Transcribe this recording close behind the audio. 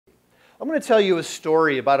I'm going to tell you a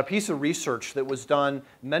story about a piece of research that was done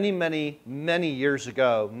many, many, many years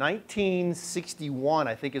ago. 1961,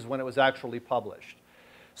 I think, is when it was actually published.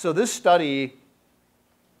 So this study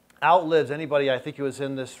outlives anybody I think who is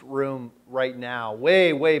in this room right now,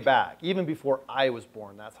 way, way back, even before I was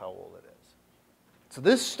born. That's how old it is. So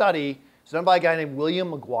this study is done by a guy named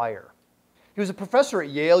William McGuire. He was a professor at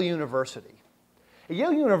Yale University. At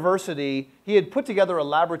Yale University, he had put together a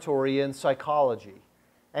laboratory in psychology.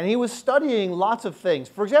 And he was studying lots of things.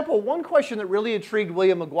 For example, one question that really intrigued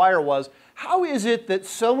William McGuire was, how is it that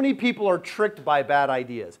so many people are tricked by bad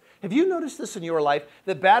ideas? Have you noticed this in your life,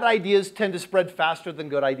 that bad ideas tend to spread faster than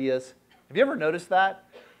good ideas? Have you ever noticed that?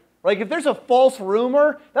 Like if there's a false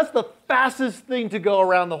rumor, that's the fastest thing to go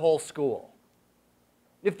around the whole school.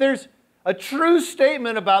 If there's a true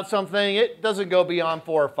statement about something, it doesn't go beyond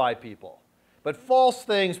 4 or 5 people. But false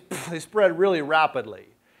things, they spread really rapidly.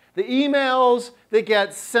 The emails that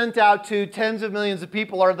get sent out to tens of millions of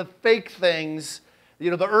people are the fake things,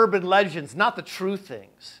 the urban legends, not the true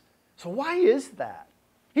things. So why is that?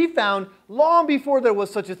 He found long before there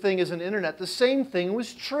was such a thing as an internet, the same thing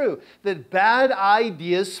was true, that bad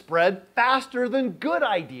ideas spread faster than good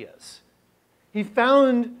ideas. He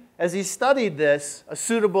found, as he studied this, a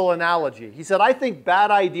suitable analogy. He said, I think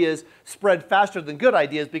bad ideas spread faster than good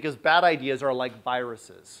ideas because bad ideas are like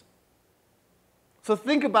viruses. So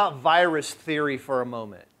think about virus theory for a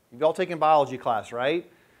moment. You've all taken biology class, right?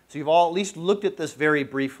 So you've all at least looked at this very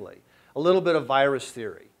briefly. A little bit of virus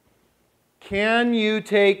theory. Can you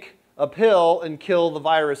take a pill and kill the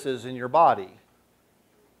viruses in your body?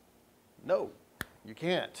 No, you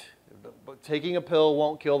can't. But taking a pill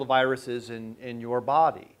won't kill the viruses in your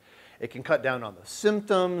body. It can cut down on the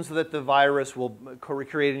symptoms that the virus will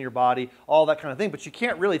create in your body, all that kind of thing. But you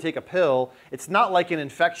can't really take a pill. It's not like an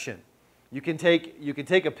infection. You can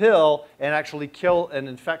take a pill and actually kill an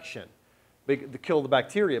infection, kill the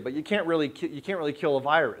bacteria, but you can't really kill a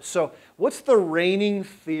virus. So what's the reigning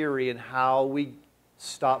theory in how we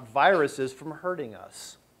stop viruses from hurting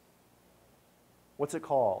us? What's it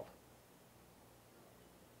called?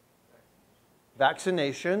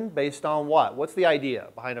 Vaccination based on what? What's the idea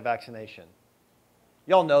behind a vaccination?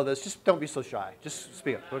 Y'all know this. Just don't be so shy. Just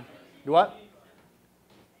speak up. Do what?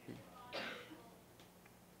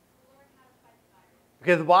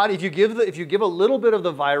 Okay, the body, if you give a little bit of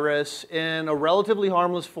the virus in a relatively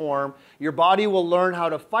harmless form, your body will learn how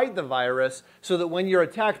to fight the virus so that when you're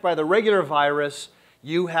attacked by the regular virus,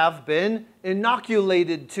 you have been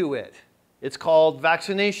inoculated to it. It's called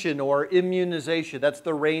vaccination or immunization. That's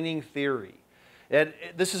the reigning theory.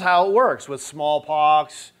 This is how it works with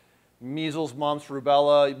smallpox, measles, mumps,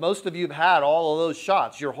 rubella. Most of you have had all of those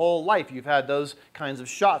shots. Your whole life you've had those kinds of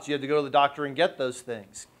shots. You had to go to the doctor and get those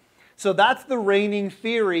things. So that's the reigning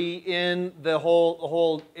theory in the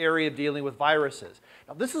whole area of dealing with viruses.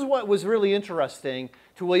 Now this is what was really interesting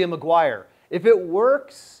to William McGuire. If it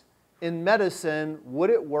works in medicine, would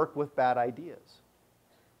it work with bad ideas?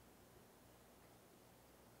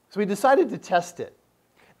 So we decided to test it.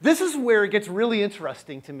 This is where it gets really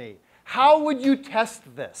interesting to me. How would you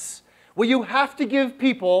test this? Well, you have to give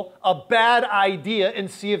people a bad idea and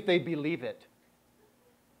see if they believe it.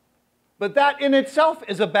 But that in itself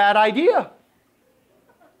is a bad idea.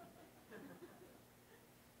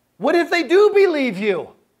 What if they do believe you?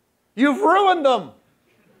 You've ruined them.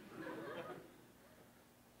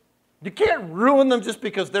 You can't ruin them just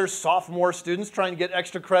because they're sophomore students trying to get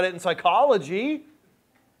extra credit in psychology.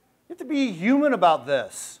 You have to be human about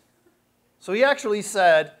this. So he actually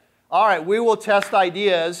said, all right, we will test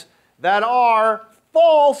ideas that are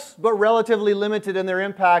false but relatively limited in their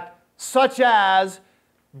impact, such as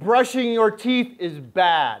brushing your teeth is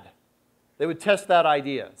bad. They would test that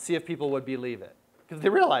idea, see if people would believe it. Because they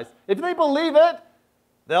realized if they believe it,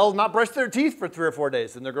 they'll not brush their teeth for 3 or 4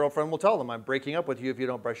 days. And their girlfriend will tell them, I'm breaking up with you if you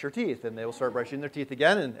don't brush your teeth. And they will start brushing their teeth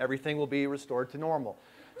again, and everything will be restored to normal.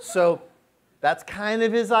 So that's kind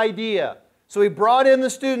of his idea. So he brought in the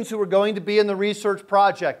students who were going to be in the research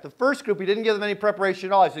project. The first group, he didn't give them any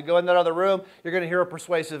preparation at all. He said, go in that other room, you're going to hear a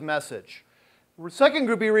persuasive message. The second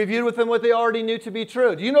group, he reviewed with them what they already knew to be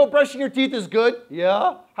true. Do you know brushing your teeth is good?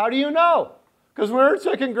 Yeah. How do you know? Because when we were in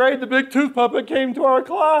second grade, the big tooth puppet came to our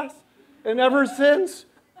class. And ever since,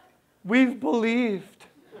 we've believed.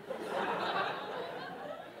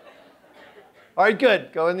 All right,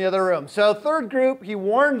 good. Go in the other room. So third group, he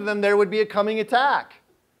warned them there would be a coming attack.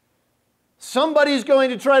 Somebody's going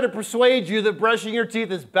to try to persuade you that brushing your teeth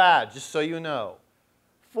is bad, just so you know.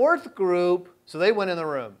 Fourth group, so they went in the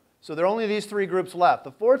room. So there are only these 3 groups left.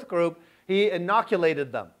 The fourth group, he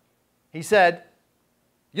inoculated them. He said,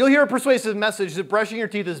 You'll hear a persuasive message that brushing your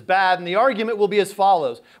teeth is bad, and the argument will be as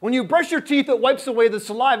follows. When you brush your teeth, it wipes away the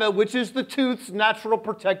saliva, which is the tooth's natural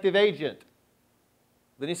protective agent.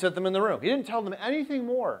 Then he sent them in the room. He didn't tell them anything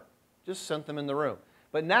more, just sent them in the room.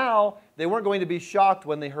 But now, they weren't going to be shocked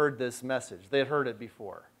when they heard this message. They had heard it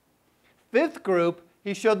before. Fifth group,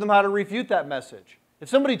 he showed them how to refute that message. If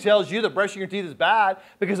somebody tells you that brushing your teeth is bad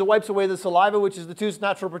because it wipes away the saliva, which is the tooth's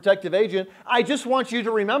natural protective agent, I just want you to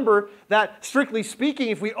remember that, strictly speaking,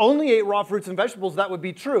 if we only ate raw fruits and vegetables, that would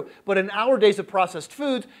be true. But in our days of processed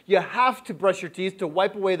foods, you have to brush your teeth to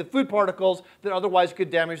wipe away the food particles that otherwise could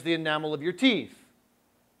damage the enamel of your teeth.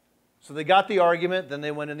 So they got the argument, then they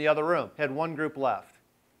went in the other room. Had one group left.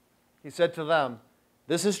 He said to them,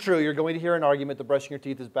 this is true, you're going to hear an argument that brushing your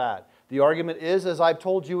teeth is bad. The argument is, as I've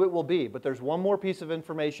told you it will be, but there's one more piece of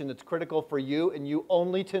information that's critical for you and you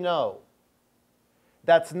only to know.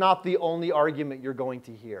 That's not the only argument you're going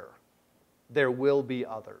to hear. There will be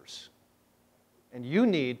others. And you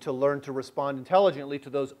need to learn to respond intelligently to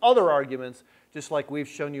those other arguments, just like we've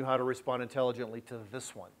shown you how to respond intelligently to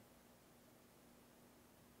this one.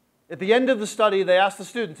 At the end of the study, they asked the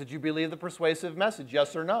students, did you believe the persuasive message,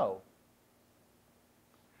 yes or no?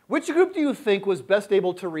 Which group do you think was best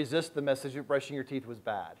able to resist the message that brushing your teeth was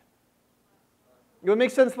bad? It would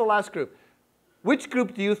make sense for the last group. Which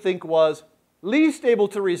group do you think was least able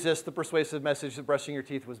to resist the persuasive message that brushing your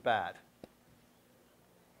teeth was bad?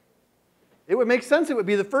 It would make sense it would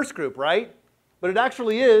be the first group, right? But it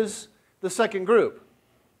actually is the second group.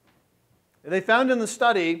 They found in the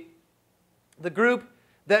study the group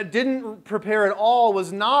that didn't prepare at all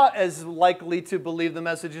was not as likely to believe the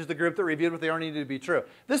message as the group that reviewed what they already knew to be true.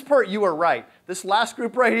 This part, you are right. This last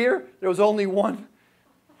group right here, there was only one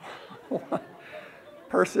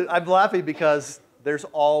person. I'm laughing because there's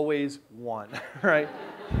always one, right?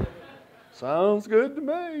 Sounds good to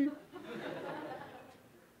me.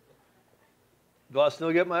 Do I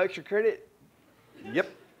still get my extra credit? Yep,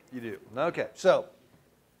 you do. Okay, so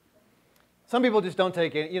some people just don't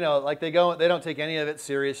take it, like they don't take any of it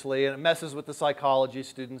seriously, and it messes with the psychology,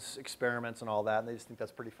 students' experiments and all that, and they just think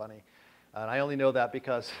that's pretty funny. And I only know that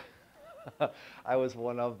because I was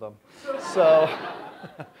one of them.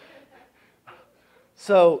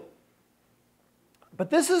 But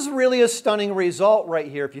this is really a stunning result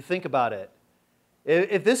right here if you think about it.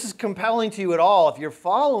 If this is compelling to you at all, if you're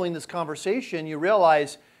following this conversation, you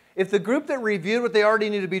realize if the group that reviewed what they already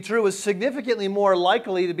knew to be true was significantly more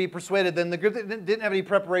likely to be persuaded than the group that didn't have any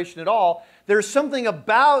preparation at all, there's something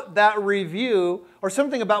about that review or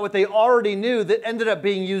something about what they already knew that ended up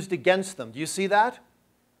being used against them. Do you see that?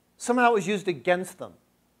 Somehow it was used against them.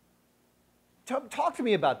 Talk to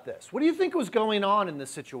me about this. What do you think was going on in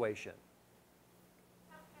this situation?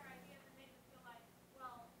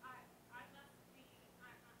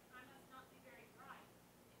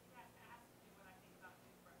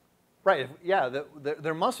 Right,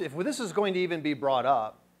 there must, if this is going to even be brought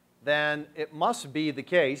up, then it must be the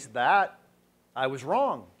case that I was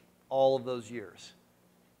wrong all of those years.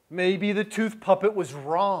 Maybe the tooth puppet was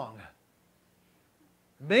wrong.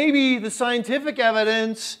 Maybe the scientific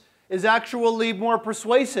evidence is actually more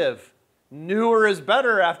persuasive. Newer is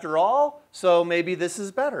better after all, so maybe this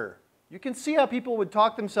is better. You can see how people would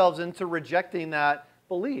talk themselves into rejecting that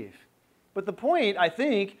belief. But the point, I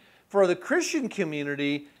think, for the Christian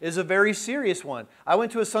community is a very serious one. I went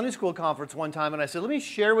to a Sunday school conference one time and I said, let me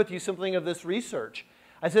share with you something of this research.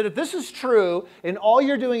 I said, if this is true and all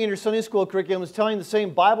you're doing in your Sunday school curriculum is telling the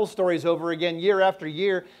same Bible stories over again year after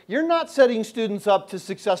year, you're not setting students up to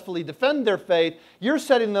successfully defend their faith, you're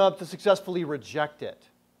setting them up to successfully reject it.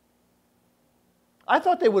 I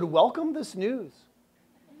thought they would welcome this news.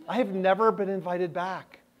 I have never been invited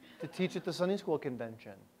back to teach at the Sunday school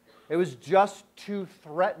convention. It was just too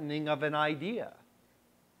threatening of an idea.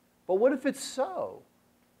 But what if it's so?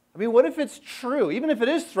 I mean, what if it's true? Even if it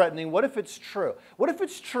is threatening, what if it's true? What if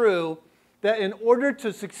it's true that in order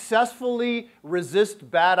to successfully resist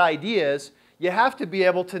bad ideas, you have to be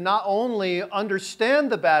able to not only understand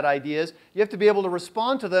the bad ideas, you have to be able to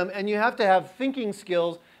respond to them, and you have to have thinking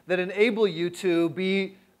skills that enable you to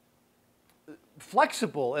be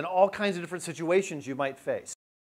flexible in all kinds of different situations you might face.